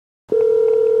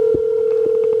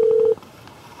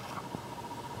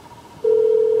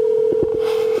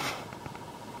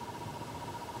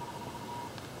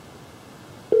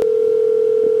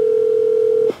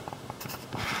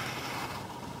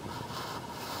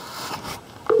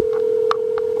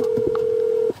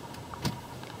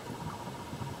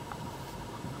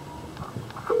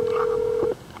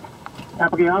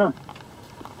Capiano?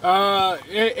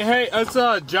 Hey, it's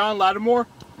John Lattimore.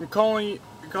 I'm calling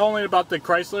about the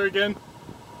Chrysler again.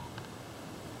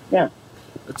 Yeah.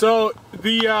 So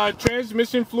the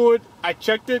transmission fluid, I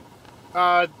checked it.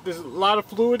 There's a lot of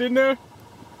fluid in there.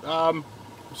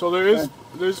 So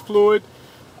there's fluid.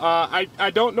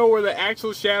 I don't know where the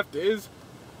axle shaft is.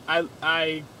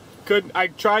 I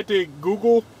tried to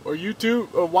Google or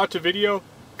YouTube or watch a video,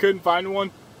 couldn't find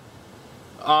one.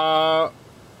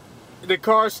 The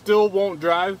car still won't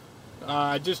drive.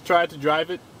 I just tried to drive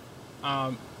it.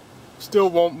 Still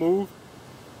won't move.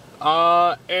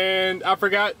 And I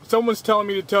forgot, someone's telling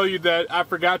me to tell you that I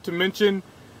forgot to mention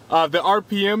the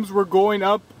RPMs were going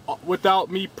up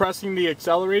without me pressing the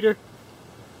accelerator.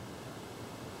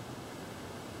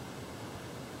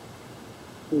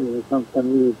 Yeah, that sounds kind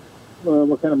of weird.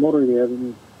 What kind of motor do you have in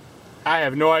here? I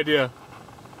have no idea.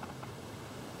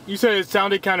 You said it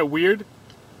sounded kind of weird?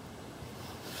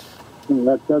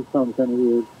 That does sound kind of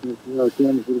weird.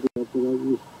 RPMs would be up without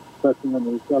you pressing on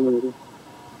the accelerator.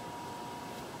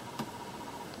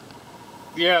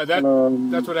 Yeah,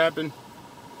 that's what happened.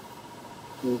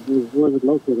 Where's it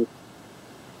located?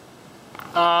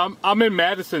 I'm in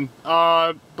Madison,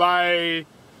 by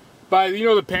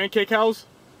the Pancake House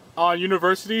on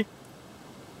University.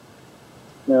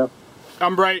 Yeah.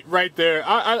 I'm right there.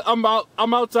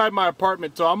 I'm outside my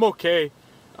apartment, so I'm okay.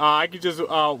 I could just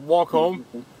walk home,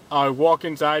 walk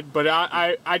inside. But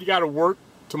I got to work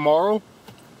tomorrow,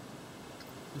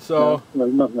 so yeah,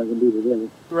 there's nothing I can do today.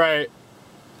 Right.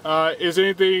 Is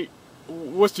anything?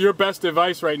 What's your best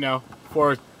advice right now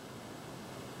for?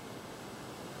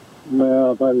 Well,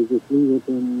 I'll probably just leave it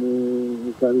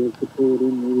and probably have to pull it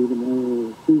in maybe tomorrow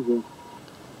or Tuesday.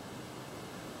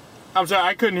 I'm sorry,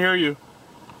 I couldn't hear you.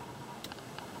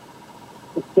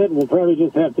 I said we'll probably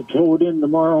just have to tow it in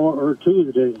tomorrow or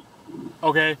Tuesday.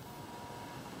 Okay.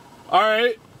 All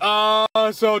right.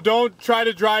 So don't try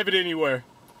to drive it anywhere.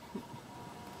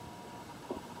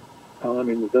 Oh, I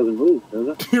mean, it doesn't move, does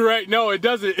it? You're right. No, it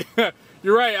doesn't.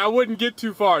 You're right. I wouldn't get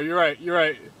too far. You're right.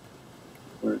 Right.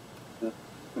 Yeah.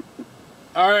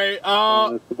 All right.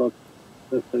 That's about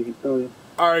the best I can tell you.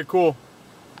 All right. Cool.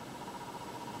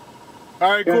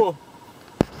 All right. Okay. Cool.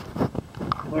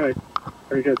 All right.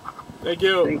 Very good. Thank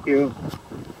you. Thank you.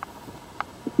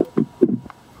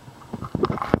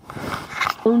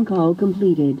 Phone call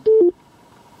completed.